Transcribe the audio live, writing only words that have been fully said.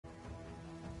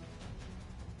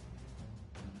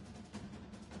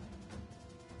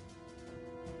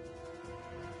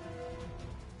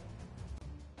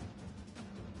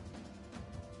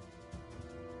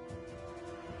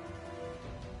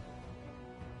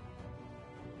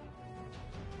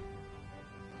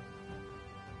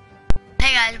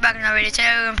guys, back in the video.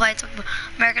 Today we're gonna play some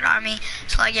American Army.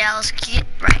 So like, yeah, let's get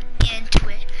right into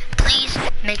it. Please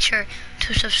make sure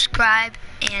to subscribe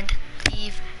and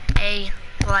leave a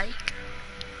like.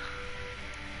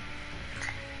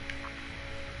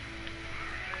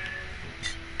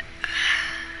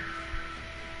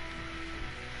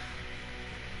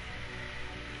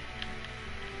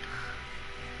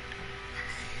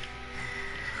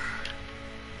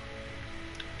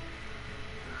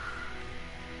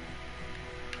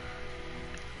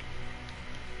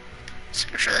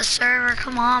 Search for the server,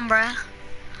 come on, bruh.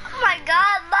 Oh my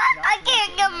god, but I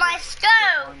can't get my stove.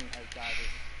 Army has divers,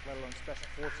 let alone special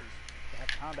forces that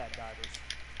have combat divers.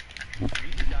 We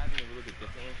do diving a little bit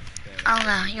differently. I don't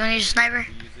know. You want to use a sniper?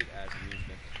 We use it as a means of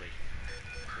demonstration.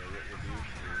 So what we'll do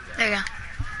is There you go.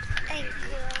 Thank you.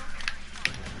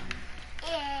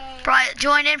 Yeah. Bro,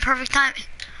 join in, perfect time.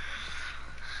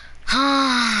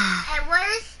 And what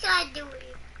is I doing?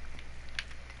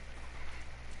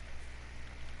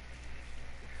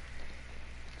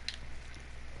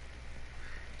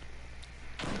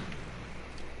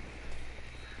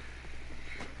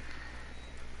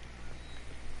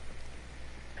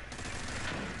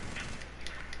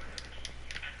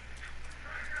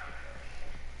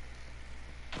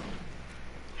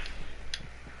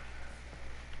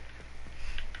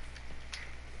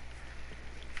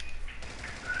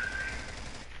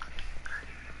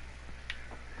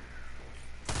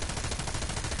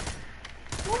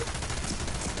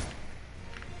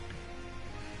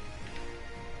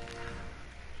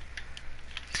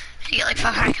 You get like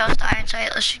 500 kills to iron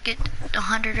sight. Let's just get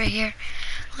 100 right here.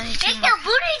 I need Take your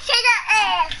booty to the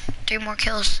ass. 3 more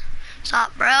kills.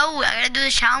 Stop, bro. I gotta do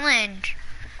the challenge.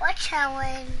 What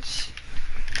challenge?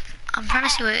 I'm trying to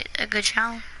see what a good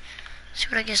challenge. See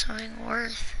what I get something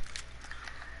worth.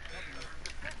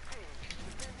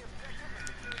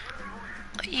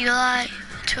 You got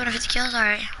 250 kills?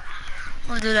 Alright.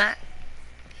 We'll do that.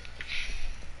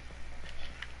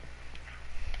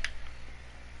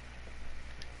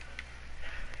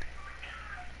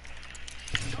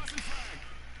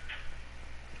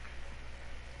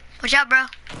 Watch out, bro.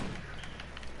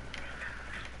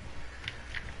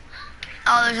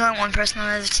 Oh, there's only one person on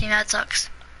the other team. That sucks.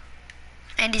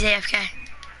 And he's AFK.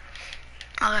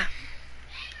 Okay.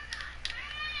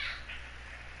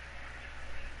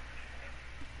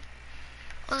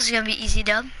 Well, this is gonna be easy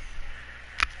dub.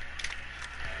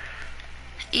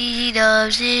 Easy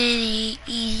dubs,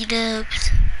 easy dubs.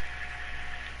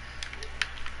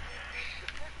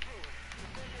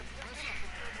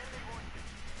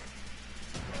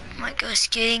 Might go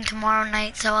skating tomorrow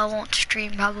night, so I won't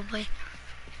stream probably.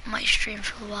 Might stream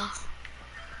for a while.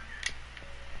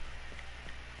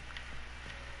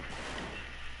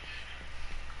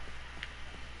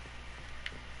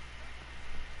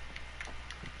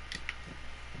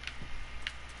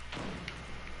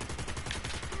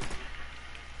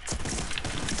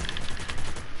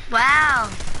 Wow.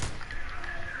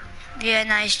 Yeah,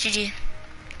 nice, GG.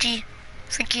 G.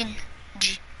 Freaking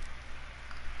G.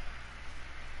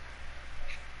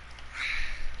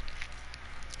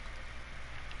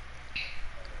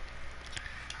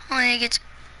 Only gets.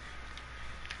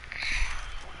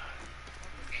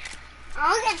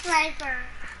 I'll get sniper.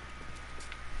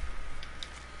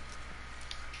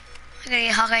 I gotta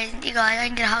get Hawkeye, Eagle Eye. I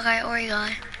can get Hawkeye or Eagle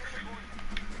Eye.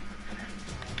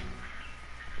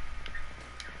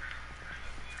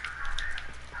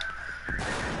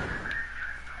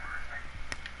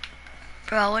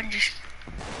 Bro, I wouldn't just.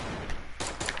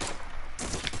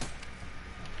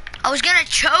 I was gonna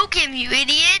choke him, you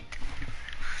idiot.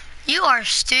 You are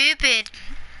stupid.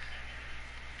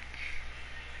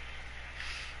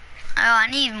 Oh, I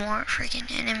need more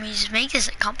freaking enemies. Make this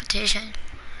a competition.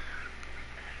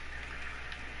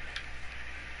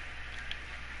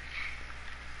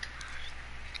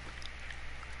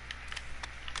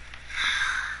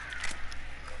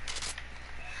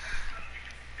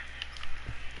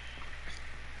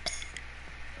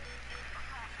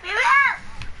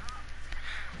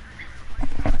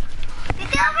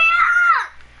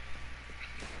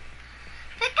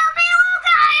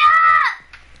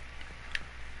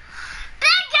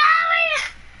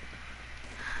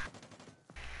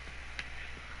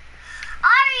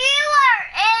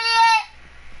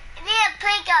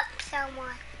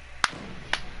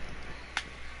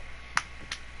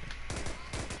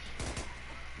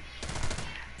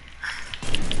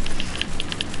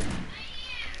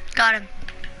 Got him.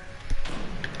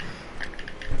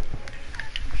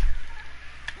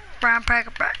 Brown pack.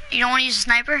 You don't want to use a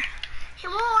sniper? He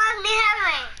won't let me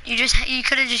have it. You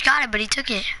could have just got it, but he took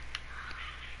it.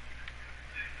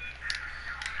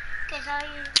 Cause I'll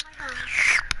use my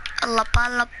gun. La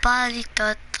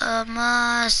palapalito,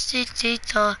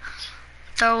 tomasito.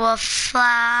 Throw a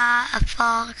fog.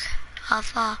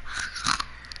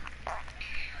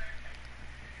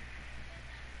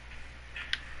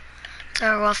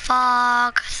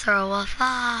 Throw a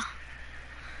fog.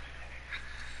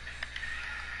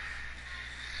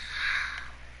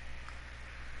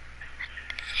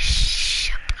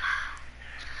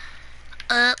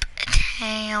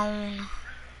 Uptown.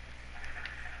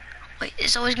 Wait,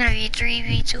 it's always gonna be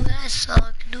 3v2. That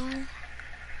sucks, dude.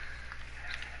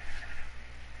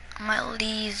 I might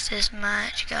leave this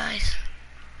match, guys.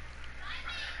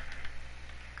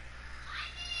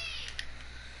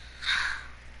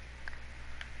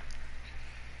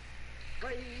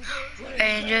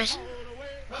 Rangers,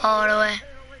 all the way.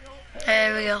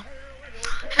 There we go.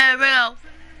 Here we go.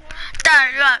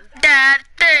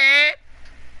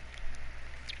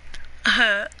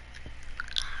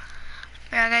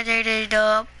 I got it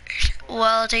up.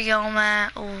 Well, take your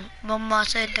man. Oh, mama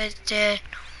said that's dead.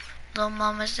 Little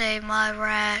mama saved my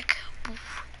rack.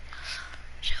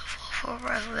 For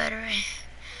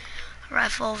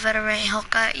rifle veteran.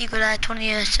 Hawkeye. Eagle Eye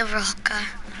 20 silver Hawkeye.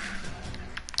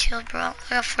 Killed, bro. I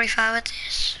got 45 with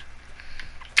this.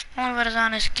 I wonder what is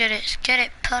on this. Get it.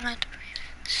 Put it.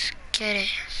 Get it.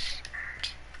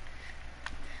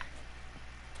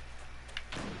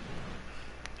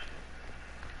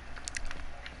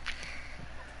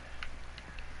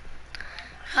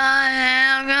 I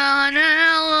am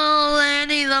gonna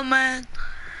Lenny the man.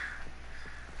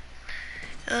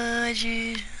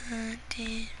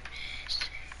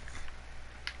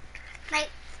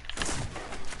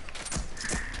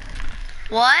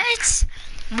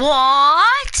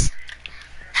 What?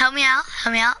 Help me out.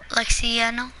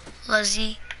 Lexiano.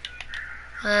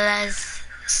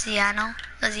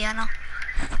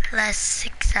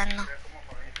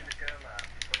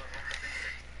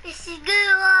 This is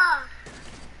good.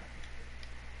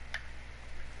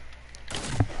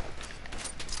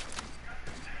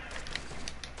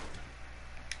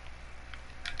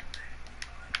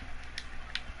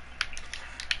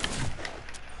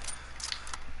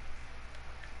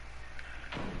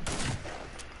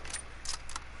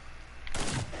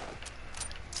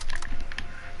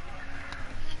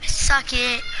 Suck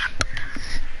it.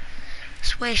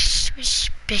 Swish,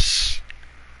 bish.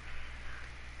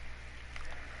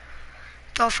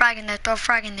 Throw a frag in there. Throw a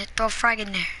frag in there.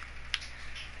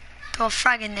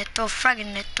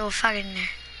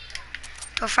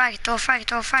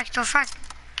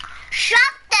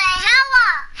 Shut the hell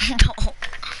up! No.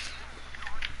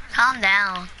 Calm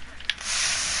down.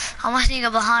 I must sneak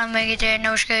up behind him, make it there,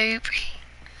 no scope.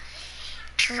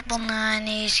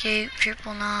 999, escape,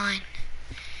 999.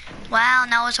 Wow,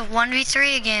 now it's a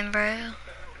 1v3 again, bro.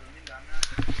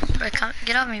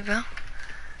 Get off me, bro.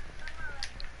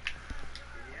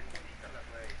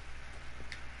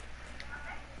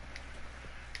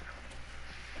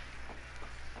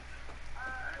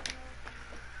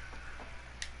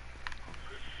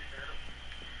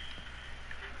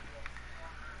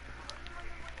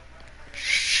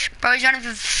 Bro, he's running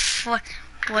for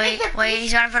wait,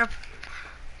 he's running for the...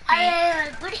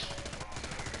 Buddy.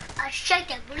 I'll shake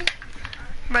that, buddy.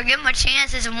 Bro, give him a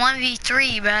chance. It's a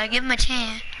 1v3, bro. Give him a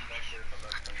chance.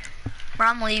 Bro,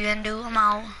 I'm leaving, dude. I'm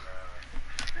out.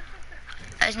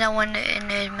 There's no one in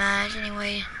this match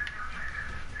anyway.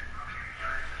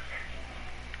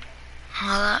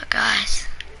 Hold up, guys.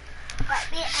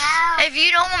 Let me out. If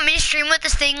you don't want me to stream with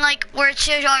this thing, like, where it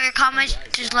shows all your comments,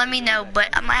 just let me know. But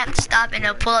I might have to stop and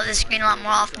pull up the screen a lot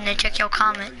more often to check your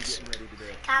comments.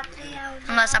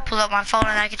 Unless I pull up my phone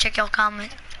and I can check your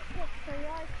comments.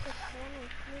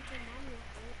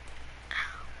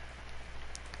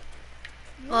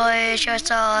 Boy, it's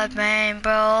just all man,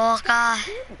 bro. God.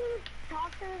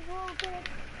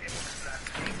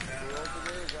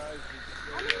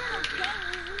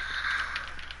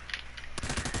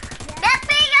 Let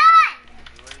me on!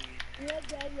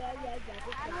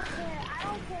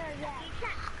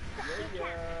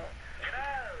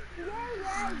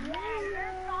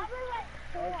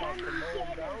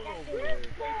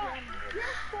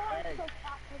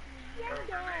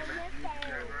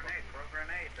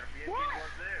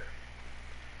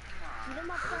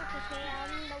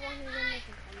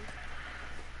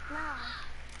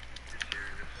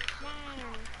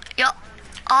 Yo,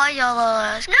 all y'all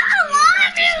ass. No,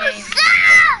 mommy,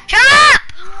 stop! Shut up!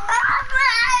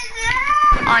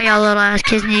 All y'all little ass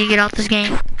kids need to get off this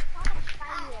game.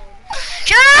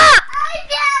 Shut up!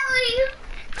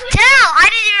 Tell! I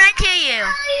didn't even kill you.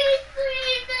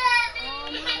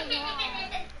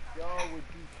 Yo, would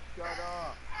you shut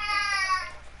up?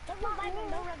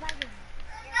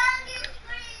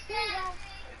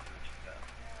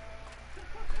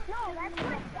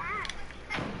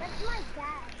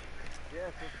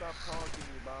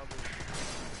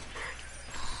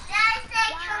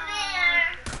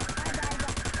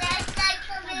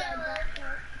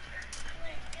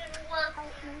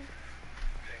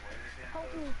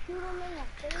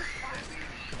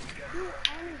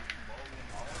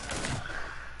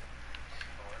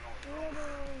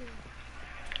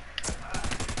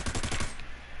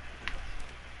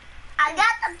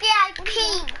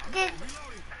 Pete,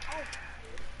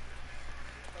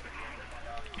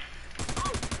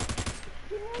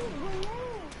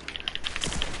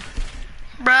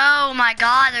 Bro, my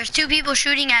God, there's 2 people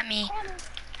shooting at me.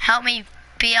 Help me,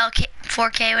 BLK,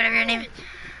 4K, whatever your name is.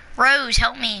 Rose,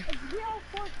 help me.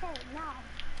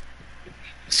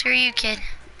 Screw you, kid.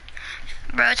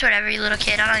 Bro, it's whatever, you little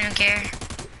kid. I don't even care.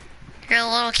 You're a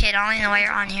little kid. I don't even know why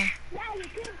you're on here. yeah, you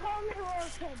can call me a little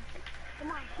kid.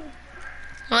 Come on, kid.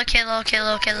 Little kid, little kid,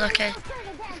 little kid, little kid.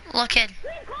 Little kid. You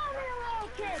can call me a little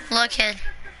kid. Little kid.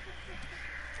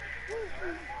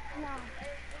 No.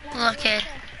 Little kid.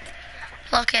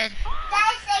 Little kid.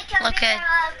 They say come Look here, at-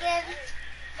 Logan.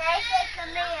 They say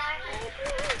come here.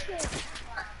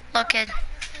 Little kid.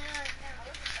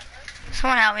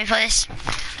 Someone help me, please.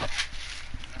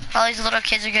 All these little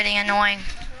kids are getting annoying.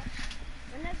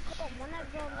 When I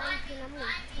go 19, I'm gonna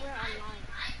swear online.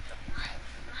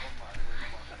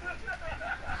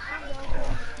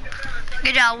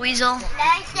 Good job, Weasel.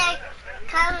 They say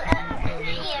come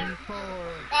here.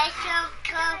 They say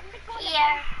come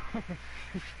here.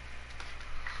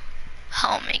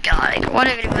 Oh my God. What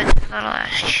have you been doing?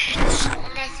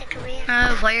 They say come here.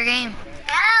 Oh, play your game. No,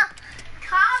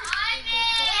 come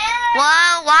here.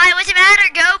 Whoa, why? What's the matter?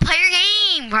 Go play your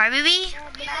game, crybaby.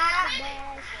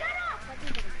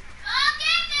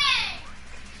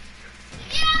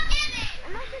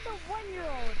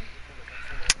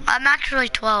 I'm actually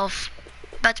 12,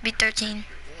 about to be 13,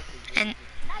 and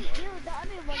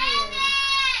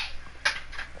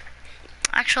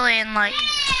actually in like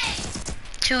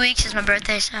 2 weeks is my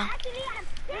birthday, so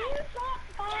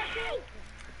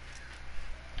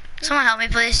someone help me,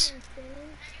 please.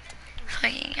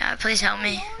 Fucking God, please help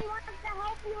me.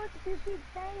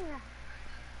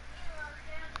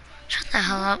 Shut the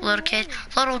hell up, little kid.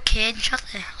 Little kid, shut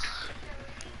the hell up.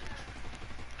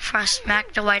 Before I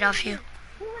smack the white off you.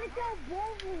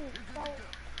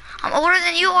 I'm older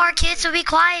than you are, kid, so be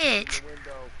quiet.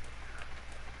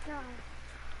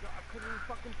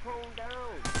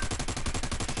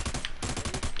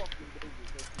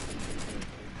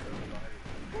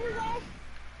 Here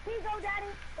you go, Daddy.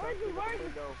 Where's he?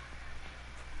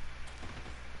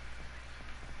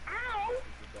 Ow!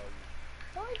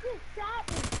 Don't just stop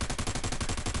me.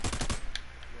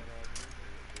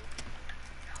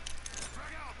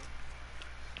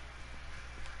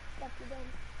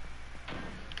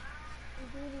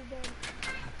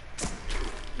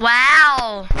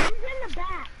 Wow. He's in the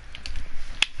back.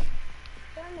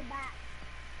 They're in the back.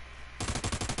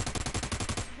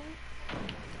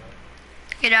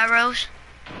 Get out, Rose.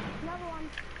 Another one.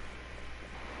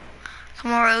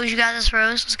 Come on, Rose. You got this,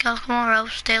 Rose. Let's go. Come on,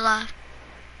 Rose. Stay alive.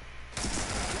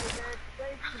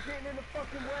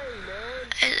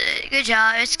 Good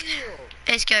job. It's good.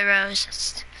 It's good,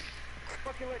 Rose.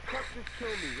 Fucking let Texas kill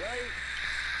me, right?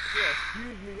 Yeah,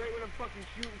 excuse me, right when I'm fucking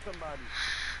shooting somebody.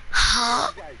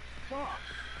 Oh, You guys suck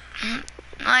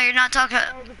no, you're not talking.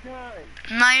 all the time.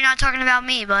 No, you're not talking about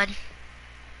me, bud.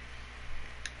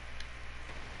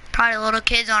 Probably little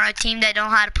kids on our team that don't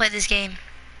know how to play this game.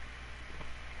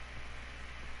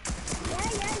 Yeah,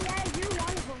 you're one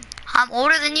of them. I'm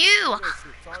older than you.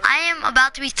 I am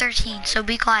about to be 13, so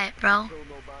be quiet, bro. Kill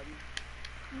nobody.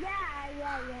 Yeah.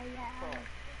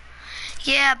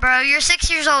 Yeah, bro, you're 6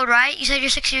 years old, right? You said you're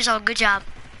 6 years old. Good job.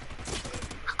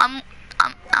 I'm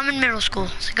in middle school,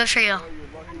 so go for you. Oh, you're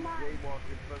lucky you jaywalked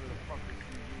in front of the fucking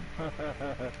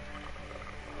TV.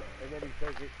 And then he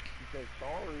says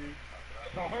sorry.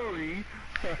 Sorry?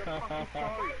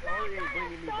 Sorry ain't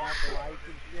bringing me back to life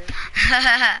and shit.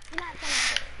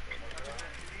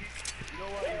 You know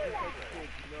what? You're just like a kid,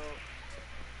 you know?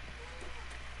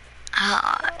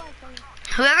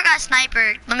 Whoever got sniper,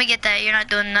 let me get that. You're not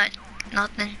doing nothing. Oh,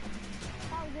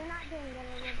 you're not doing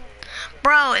good.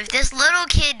 Bro, if this little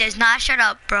kid does not shut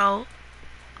up, bro.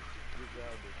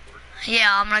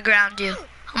 Yeah, I'm gonna ground you.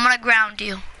 I'm gonna ground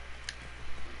you.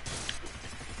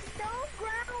 Don't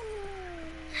ground me.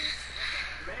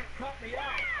 Man, cut me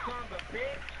out, son of a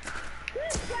bitch.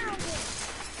 Who's grounded?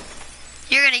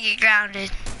 You're gonna get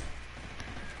grounded.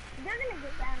 They're gonna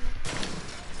get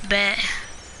grounded. Bet. If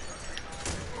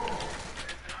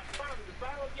I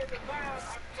don't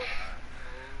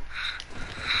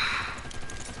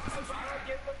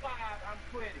get the vibe, I'm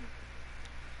quitting.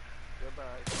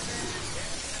 Goodbye.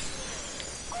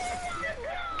 Oh my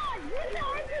God! What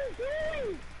are you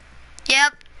doing?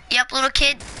 Yep, little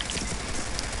kid.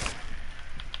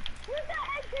 What the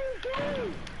heck are you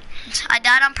doing? I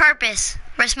died on purpose.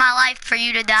 Risk my life for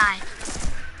you to die. I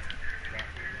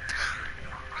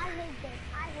hate this.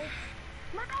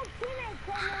 My teammate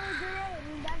told me to do it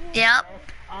and doesn't. Yep.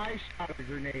 I shot a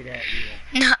grenade at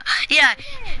you. No, yeah,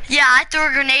 I threw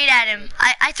a grenade at him.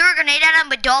 I threw a grenade at him,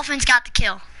 but Dolphins got the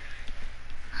kill.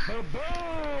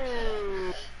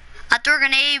 Ba-boom! I threw a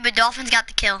grenade, but Dolphins got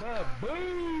the kill.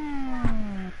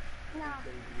 Ba-boom!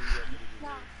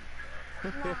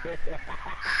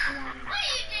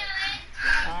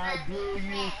 I blew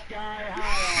you sky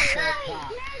high off that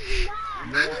top.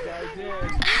 Yes, I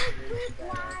did.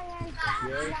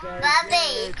 Yes, I Bobby.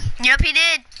 did. Yep, he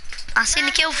did. I seen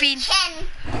the kill feed.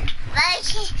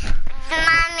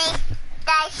 Mommy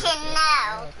doesn't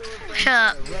know. Shut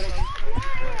up.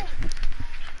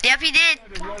 Yep, he did.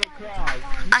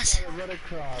 I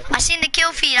seen the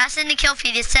kill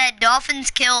feed. It said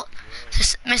Dolphins killed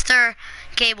Mr.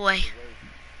 Gay Boy.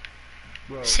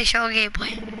 6-year-old Gay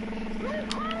Boy.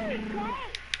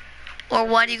 Or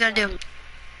what are you gonna do?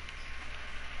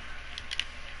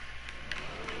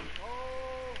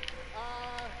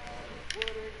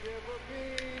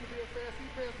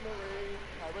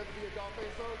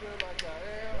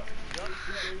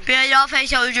 Be a Dolphin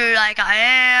soldier like I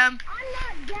am. I'm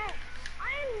not gay.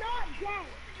 I'm not gay.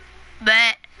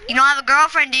 But you don't have a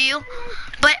girlfriend, do you?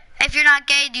 But if you're not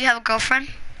gay, do you have a girlfriend?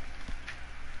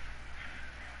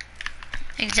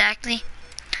 Exactly.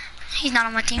 He's not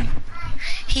on my team.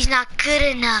 He's not good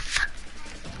enough.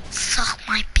 Suck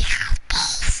my big ass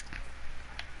balls.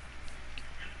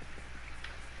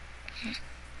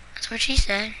 That's what she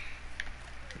said.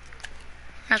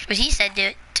 That's what he said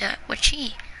to what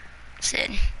she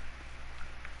said.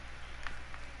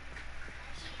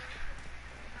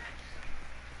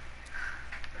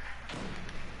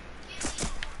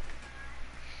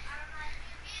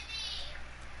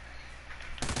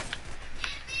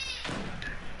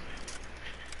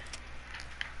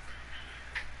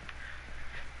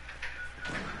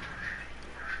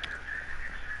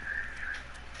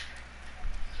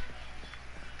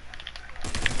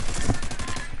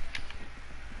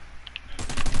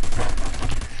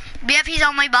 VIP's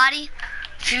on my body.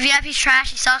 VIP's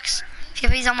trash, he sucks.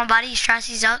 VIP's on my body, he's trash,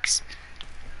 he sucks.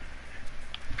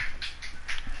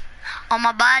 On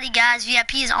my body, guys.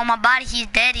 VIP is on my body, he's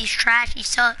dead, he's trash, he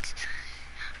sucks.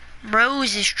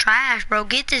 Rose is trash, bro.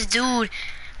 Get this dude.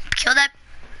 Kill that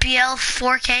PL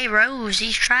 4K Rose.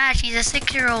 He's trash, he's a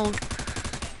 6-year-old.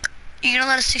 You gonna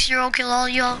let a 6-year-old kill all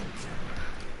y'all?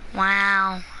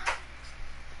 Wow.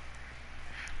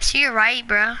 So you're right,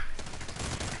 bro.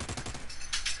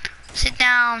 Sit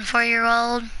down,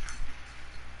 4-year-old.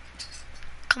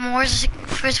 Come on, where's the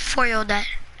 4-year-old at?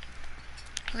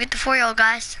 Go get the 4-year-old,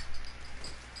 guys.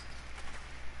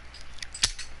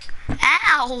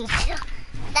 Ow!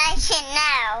 Doesn't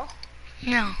know.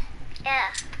 No.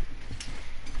 Yeah.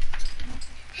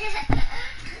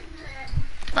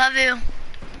 Love you.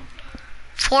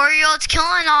 4-year-old's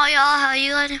killing all y'all. How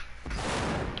you gonna?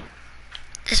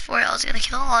 This 4-year-old's gonna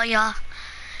kill all y'all.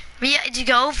 Yeah, to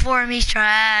go for him, he's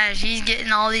trash. He's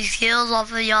getting all these kills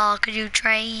off of y'all because you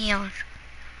train him.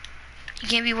 You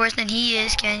can't be worse than he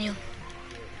is, can you?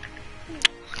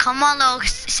 Come on, little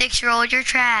 6-year-old, you're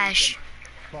trash.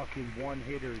 Fucking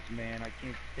one-hitters, man. I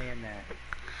can't stand that.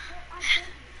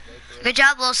 Good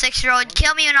job, little 6-year-old. You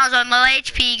killed me when I was on low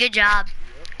HP. Good job.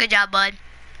 Good job, bud.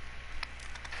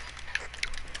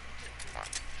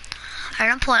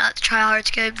 Alright, I'm pulling out the tryhard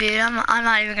scope, dude. I'm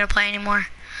not even gonna play anymore.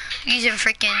 Using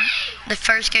freaking the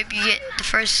first scope you get. The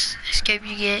first scope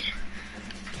you get.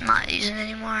 I'm not using it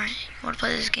anymore. You wanna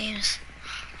play these games?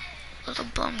 Little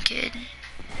bum kid.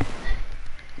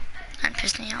 That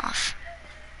pissed me off.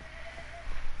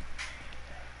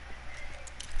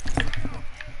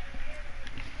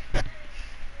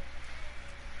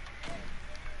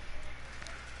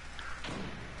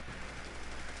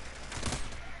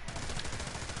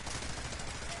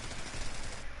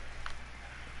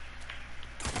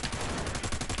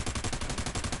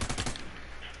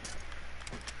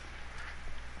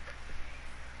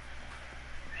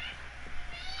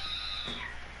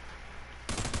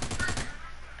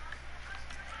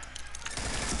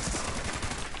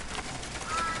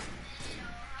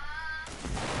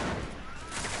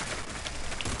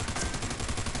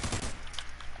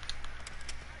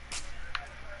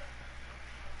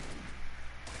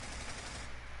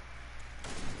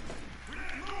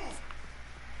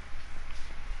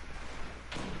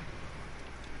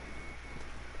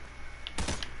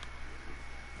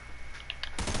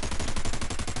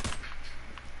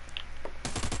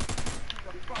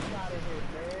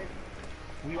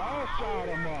 We all shot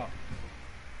him up.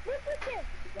 Look at this.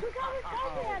 Look how his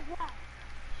health has left.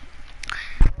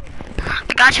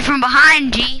 I got you from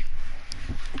behind, G.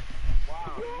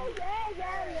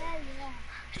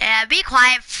 Yeah, be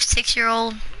quiet,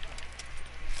 6-year-old.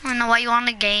 I don't know why you on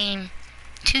the game.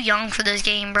 Too young for this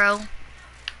game, bro.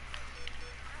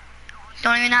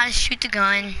 Don't even know how to shoot the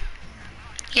gun.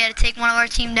 You gotta take one of our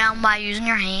team down by using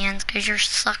your hands, cause you're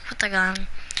stuck with the gun.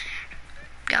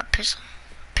 Got pistol,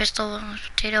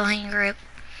 potato hand grip.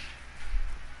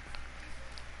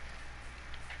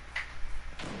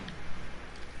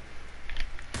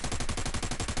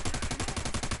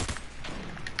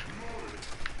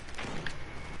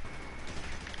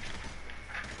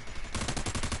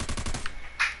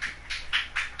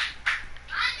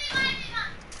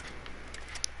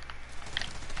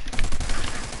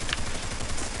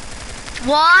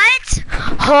 What?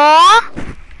 Huh?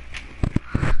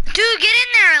 Dude, get in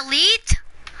there, Elite.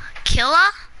 Killer?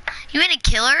 You ain't a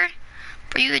killer?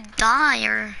 But you would die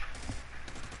or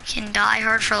can die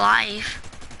hard for life.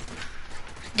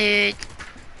 Dude.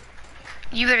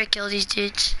 You better kill these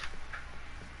dudes.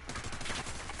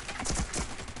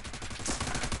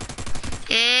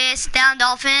 Yes, down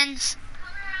dolphins.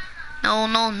 No,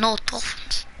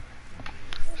 dolphins.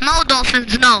 No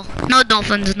dolphins, no. No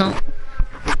dolphins, no.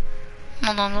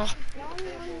 No,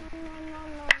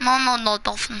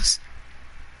 dolphins.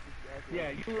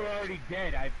 Yeah, you were already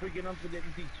dead. I freaking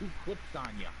didn't see 2 clips on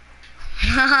you.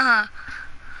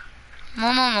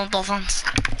 No, dolphins.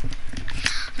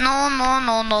 No,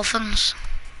 dolphins.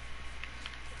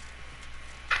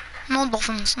 No,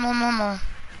 dolphins. No.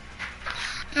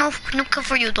 No kill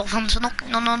for you, dolphins. No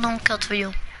kill for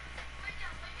you.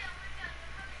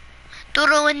 To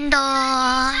the window.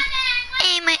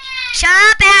 Aim it. Shut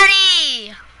up,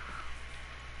 Patty!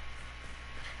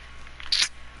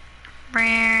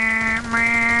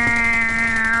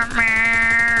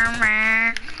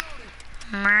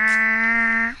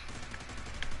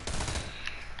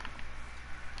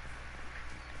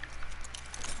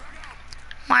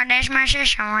 Why does my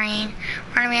sister rain?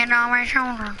 Why do we have all my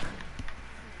children?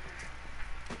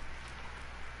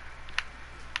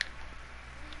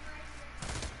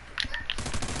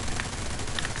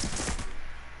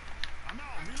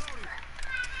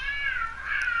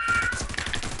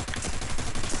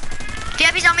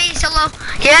 He's on me, solo.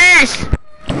 Yes!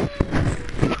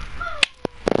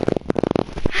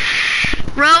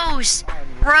 Rose,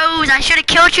 I should have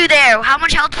killed you there. How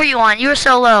much health were you on? You were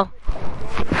so low.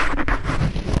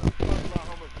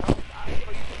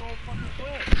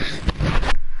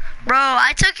 Bro,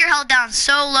 I took your health down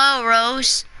so low,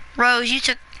 Rose. Rose, you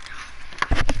took...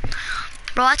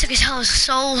 Bro, I took his health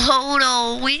so low,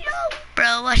 though.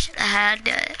 Bro, I should have had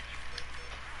that.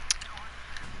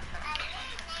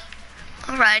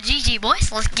 Alright, GG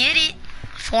boys, let's get it.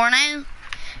 4-0.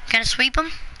 Gonna sweep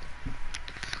them.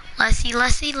 Let's see.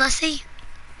 Let's see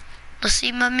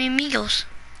my amigos.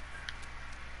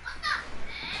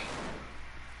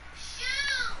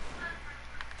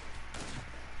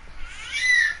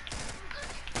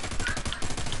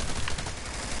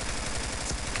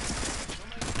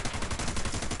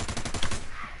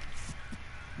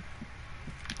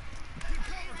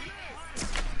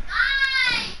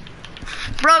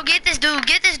 Bro, get this dude,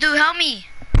 help me.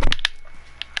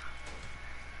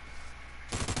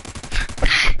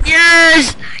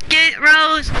 Yes! Get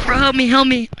Rose! Bro, help me.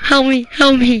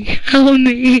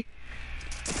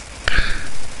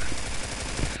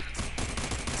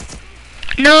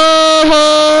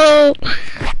 No!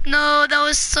 No, that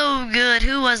was so good.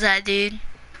 Who was that, dude?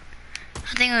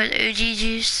 I think it was OG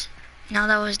Juice. No,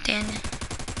 that was Daniel.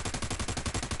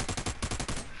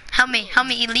 Help me,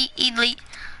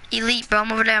 Elite, bro,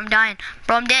 I'm over there, I'm dying.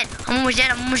 Bro, I'm dead. I'm almost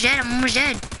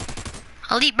dead.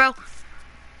 Elite, bro.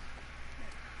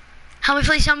 Help me,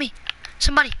 please, help me.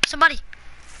 Somebody.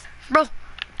 Bro.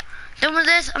 Don't do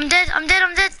this. I'm dead.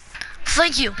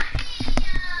 Thank you.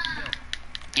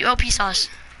 You OP sauce.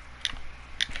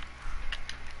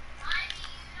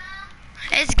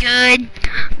 It's good.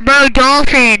 Bro,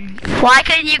 Dolphin, why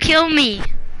couldn't you kill me?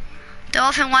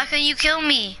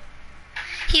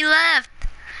 He left.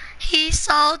 He's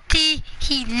salty.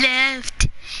 He left.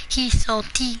 He's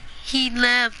salty. He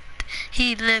left.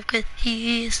 Cause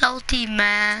he is salty,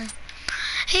 man.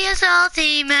 He a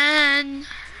salty man.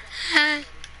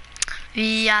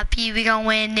 VIP, we gon'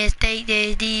 win this. Take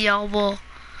this D, boy.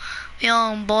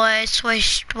 Young boy,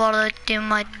 switch wallet in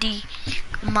my D.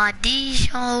 My D,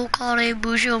 show call it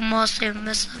Bujo Muscle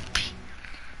Mississippi.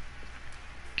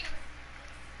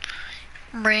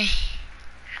 Bring.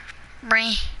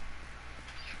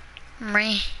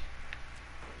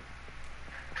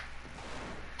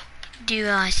 Do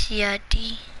I see a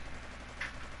D?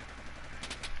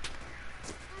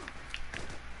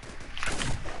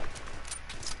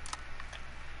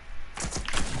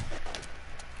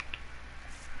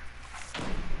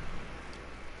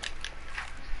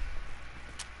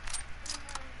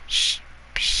 Shh.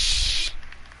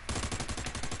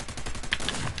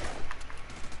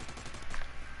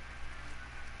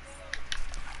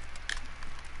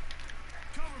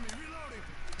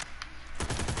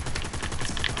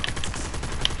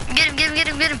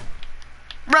 Get him.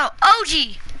 Bro, OG.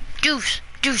 Juice.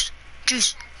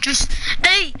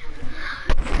 Hey.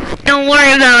 Don't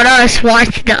worry about us.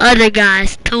 Watch the other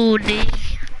guys too, D.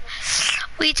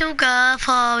 We too good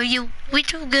for you. We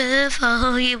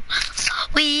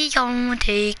gon'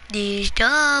 take this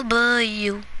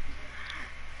W.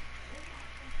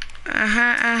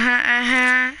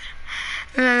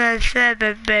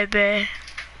 Baby.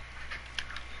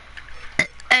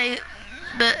 Hey,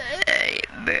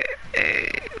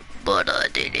 but I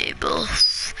did it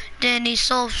both. Danny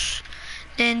sauce,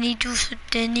 Danny juice,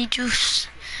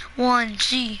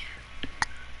 1G,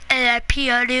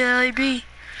 LIPRDID,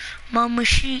 Mama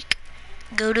Chic,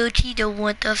 go to Cheetah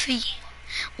with the fee,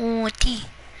 1T,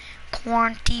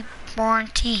 quarantine,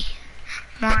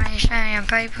 money staying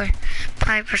paper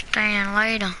staying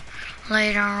later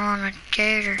on a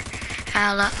gator,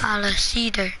 I like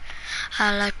Cedar,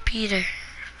 I like Peter,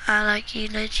 I like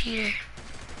either cheater.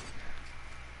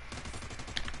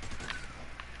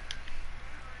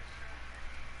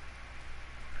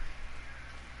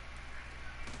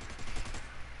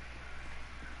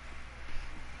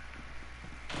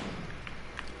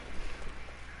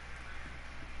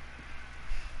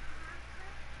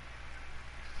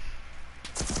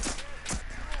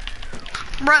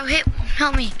 Bro,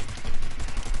 help me.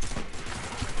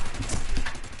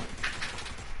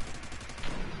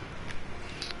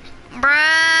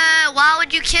 Bruh, why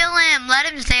would you kill him? Let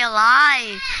him stay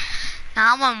alive.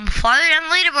 Now I'm on fire on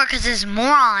leaderboard because this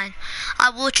moron. I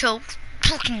will choke.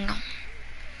 Fucking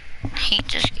hate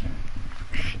this game.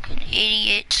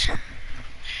 Idiot.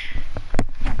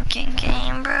 Fucking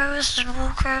game, bro. This is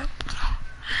bullcrap.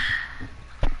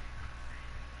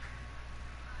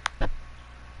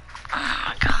 Oh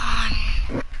my god.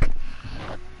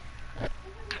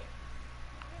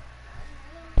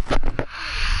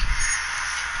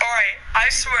 Alright, I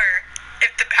swear,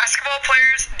 if the basketball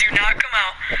players do not come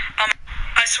out,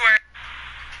 I swear.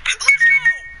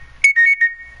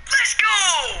 Let's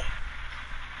go!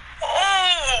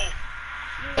 Oh!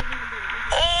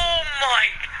 Oh my.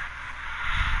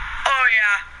 Oh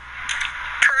yeah.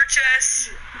 Purchase.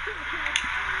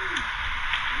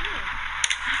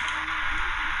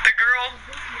 The girl.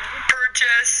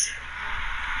 Purchase.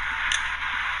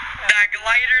 That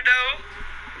glider though.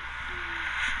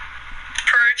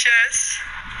 Purchase.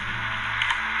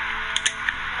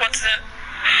 What's it?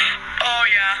 Oh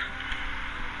yeah.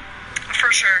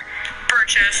 For sure.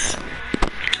 Purchase.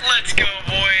 Let's go,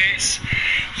 boys.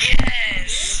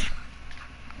 Yes.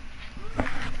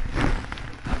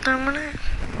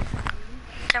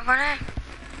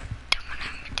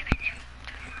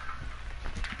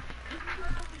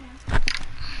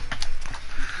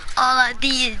 All I D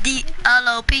is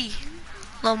D-L-O-P.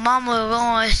 Lil' mama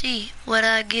wanna see what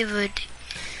I give her.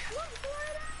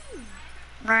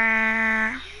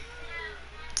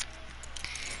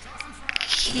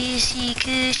 Kissy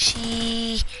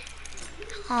cushy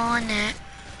on it.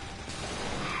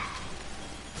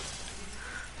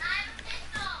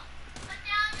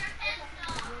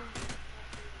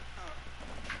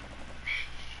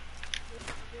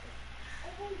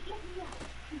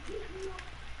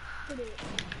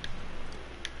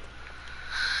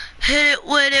 Hit it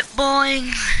with it,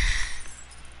 boing.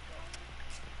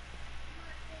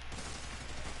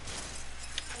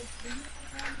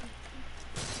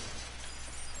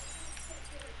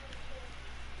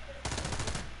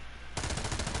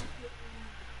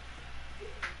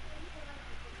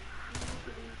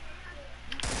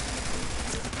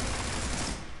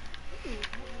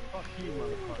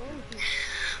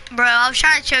 Bro, I was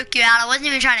trying to choke you out. I wasn't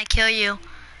even trying to kill you.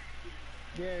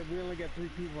 Yeah, we only got 3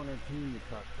 people on our team, you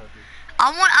cocksucker.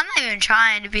 I'm not even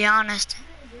trying, to be honest.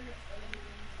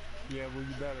 Yeah, well,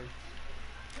 you better.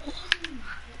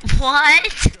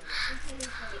 What?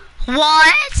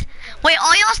 What? Wait,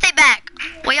 all y'all stay back.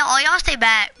 Wait, all y'all stay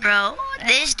back, bro.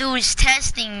 This dude's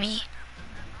testing me.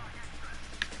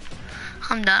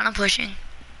 I'm done. I'm pushing.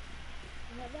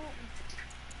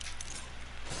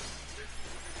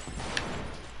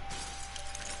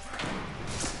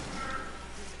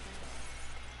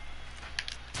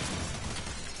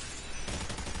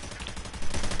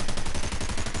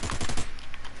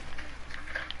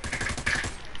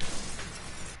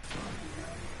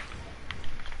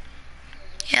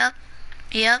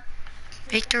 Yep.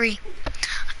 Victory.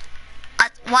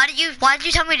 Why did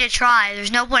you tell me to try? There's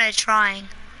no point in trying.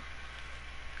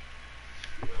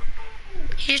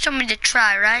 You just told me to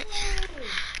try, right?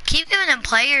 Keep giving them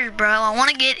players, bro. I want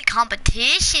to get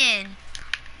competition.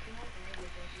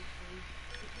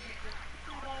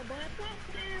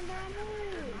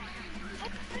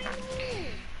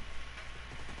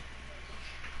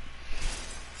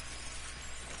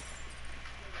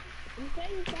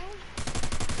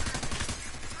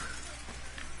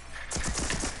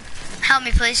 Help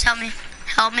me, please. Help me.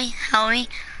 Help me. Help me.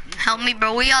 Help me,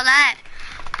 bro. Where y'all at?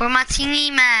 Where my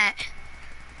team at?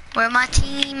 Where my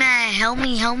team at? Help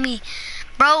me. Help me.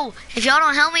 Bro, if y'all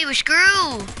don't help me, we're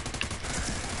screwed.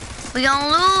 We gonna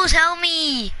lose. Help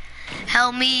me.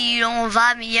 Help me. You don't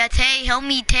revive me. Yeah, Tay. Help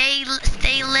me. Tay,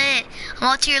 stay lit. I'm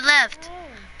all to your left.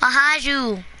 Behind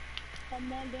you.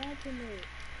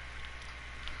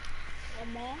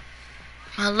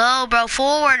 Hello, bro.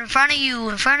 Forward. In front of you.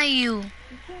 In front of you.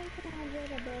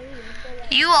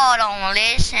 You all don't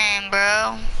listen,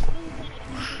 bro.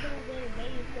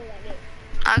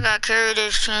 I got carried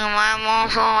this team. I'm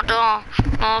also done.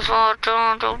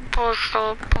 Don't push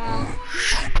up.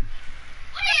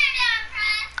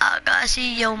 I gotta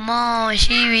see your mom.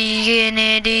 She be getting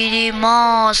it, DD.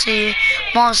 Mom say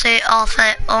off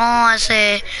at on.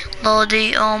 Say,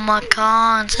 loaded on my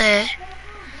content.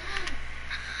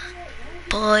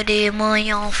 Put that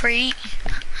money on free.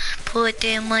 Put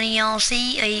that money on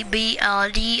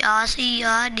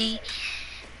CABLDRCRD.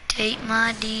 Take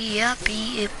my DIP,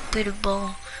 it put a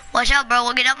bone. Watch out, bro.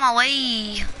 We'll get out my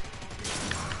way.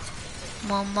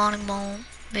 My money bone.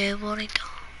 Bad body dog.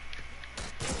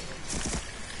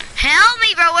 Help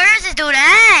me, bro. Where is this dude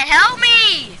at? Help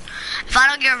me. If I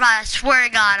don't get revived, I swear to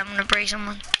God, I'm gonna break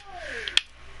someone.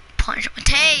 Punch him.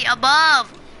 Tay,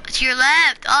 above. To your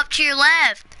left. Up to your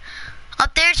left.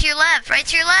 Up there to your left. Right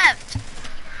to your left.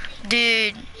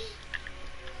 Dude.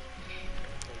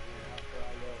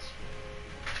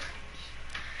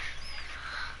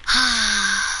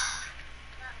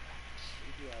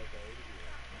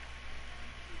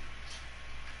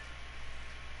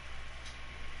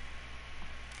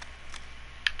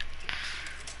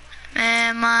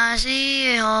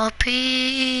 M-I-C-O-P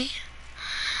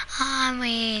I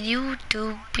mean you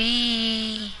to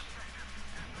be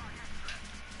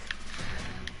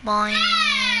boing.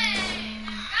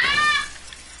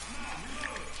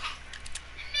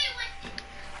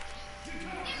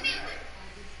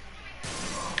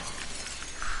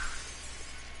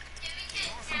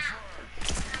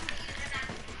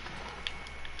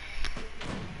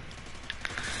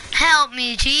 Help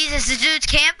me, Jesus. The dudes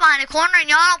can't find a corner and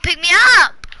y'all don't pick me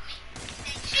up.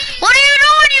 What are you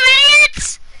doing, you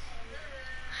idiots?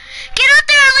 Get up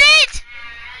there, elite.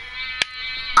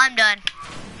 I'm done.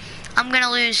 I'm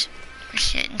gonna lose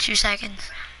shit in 2 seconds.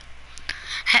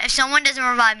 If someone doesn't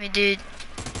revive me, dude.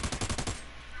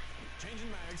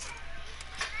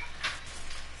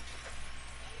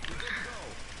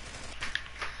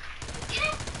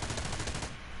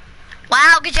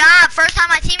 Wow, good job. First time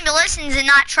my team listens and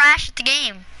not trash at the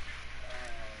game.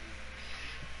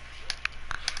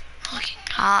 Fucking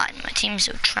God, my team's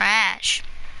so trash.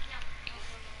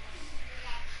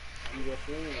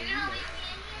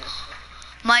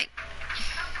 Mike.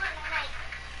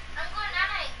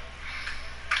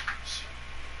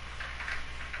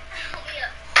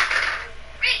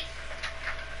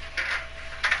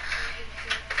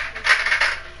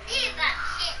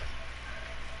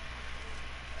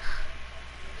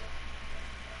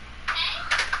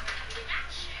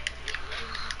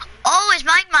 Oh, it's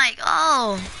Mike.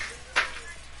 Oh.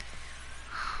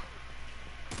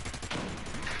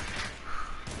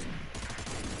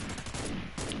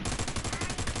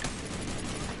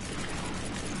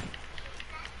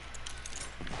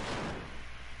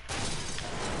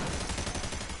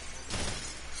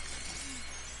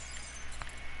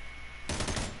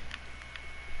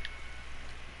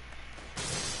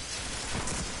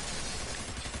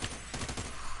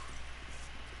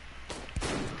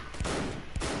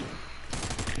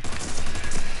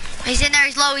 He's in there,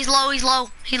 he's low. He low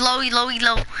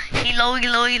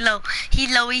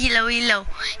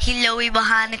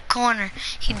behind the corner.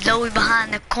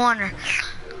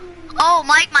 Oh,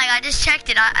 Mike, I just checked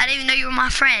it. I didn't even know you were my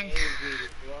friend.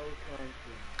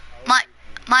 Mike,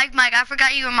 I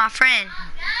forgot you were my friend.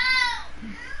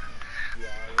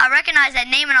 I recognized that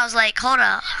name and I was like, hold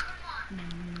up.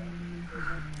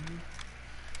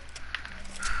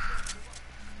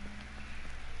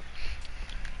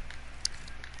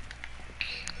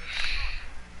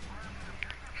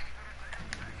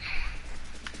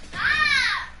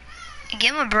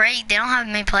 Give them a break. They don't have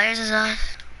as many players as us.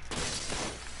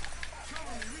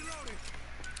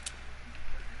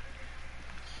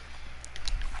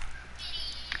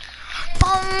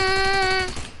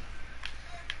 Boom.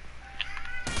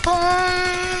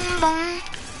 Boom. Boom.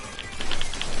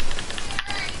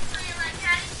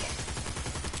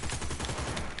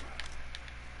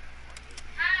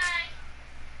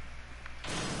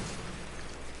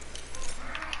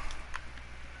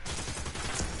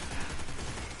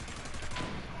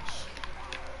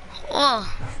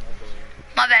 Oh,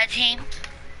 my bad, team.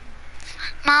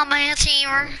 My bad,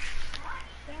 teamer.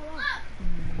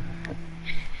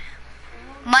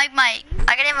 Mike,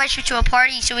 I gotta invite you to a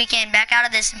party so we can back out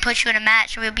of this and put you in a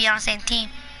match so we'll be on the same team.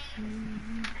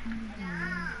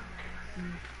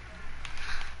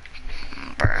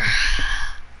 Bruh.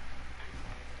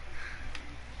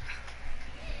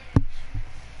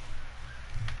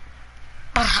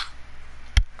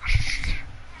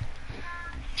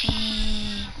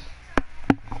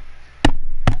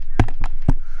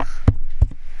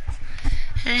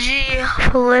 G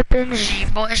flippin' G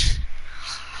boys.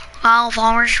 Round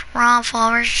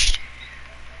farmers.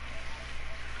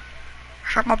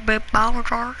 Shut my big power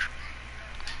charge.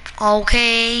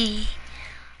 Okay.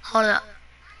 Hold up.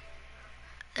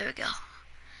 There we go.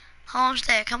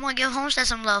 Homestead, come on, give Homestead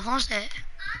some love. Homestead.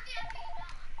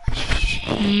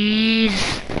 Jeez.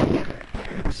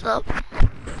 What's up?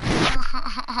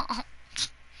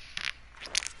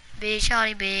 Big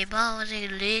shawty, big balls,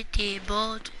 little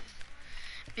boat.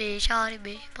 Big shawty,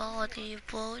 big body,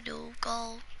 photo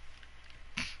go.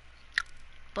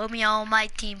 Put me on my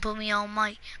team, put me on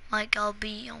my Mike, I'll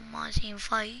be on my team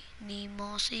fight. Need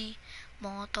more C,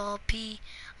 more top P,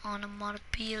 on the mother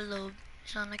P, load,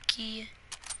 it's on the key.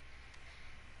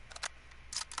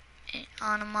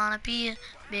 On the mother P,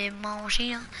 big more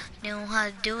C, know how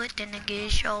to do it, then I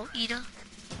get show eater.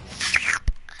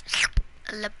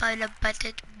 La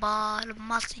patet ball,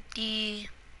 musty.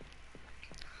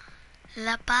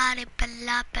 La pare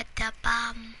la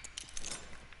patapam.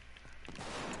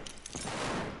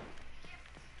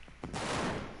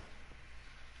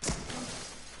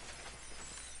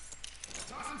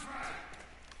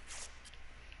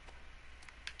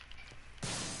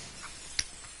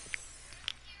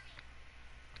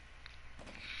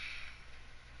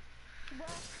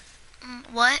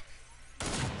 What?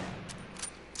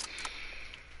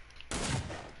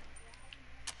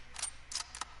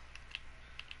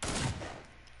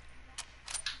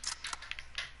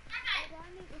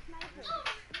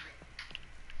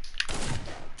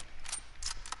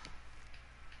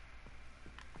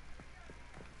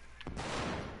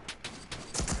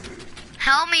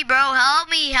 Help me, bro. Help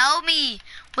me.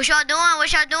 What y'all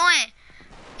doing?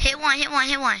 Hit one.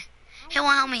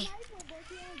 Help me.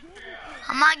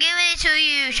 I'm not giving it to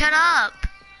you. Shut up.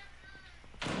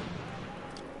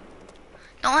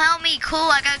 Don't help me. Cool,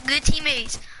 I got good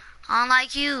teammates.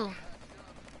 Unlike you.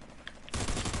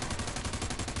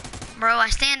 Bro, I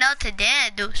stand up to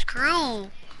dead, dude. Screw.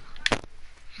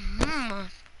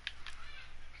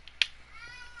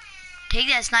 Take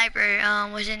that sniper.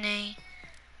 What's his name?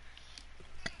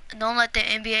 Don't let the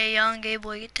NBA young gay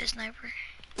boy get that sniper.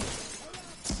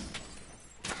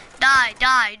 Die.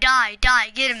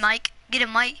 Get him, Mike. Get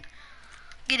him, Mike.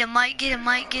 Hey. Get him,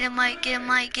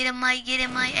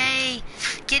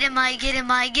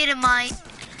 Mike.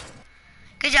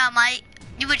 Good job, Mike.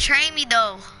 You betrayed me,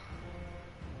 though.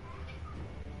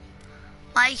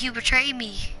 Mike, you betrayed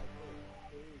me.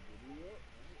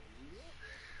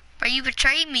 Bro, you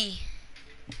betrayed me.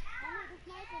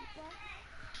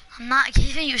 I'm not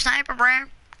giving you a sniper, bro.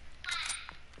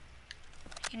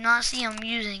 You not see I'm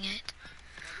using it.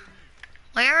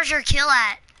 Where's your kill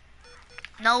at?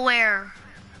 Nowhere.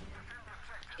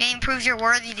 Game proves you're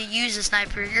worthy to use a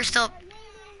sniper. You're still...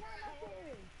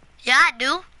 Yeah, I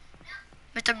do.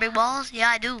 Mr. Big Balls? Yeah,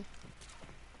 I do.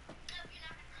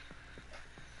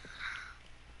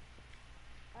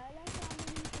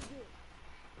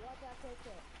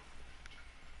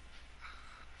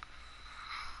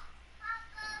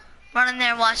 Run in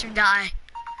there and watch him die.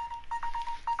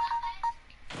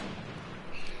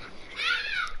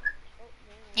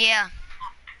 Yeah.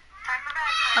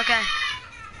 Okay.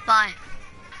 Bye.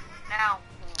 Now.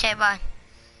 Okay, bye.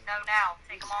 No, now.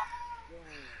 Take them off.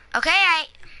 Okay,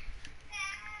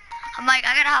 I'm like,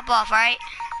 I gotta hop off, right?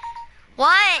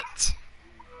 What?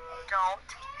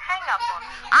 Don't hang up on me.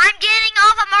 I'm getting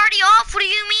off. I'm already off. What do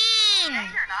you mean?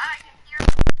 Yeah, you're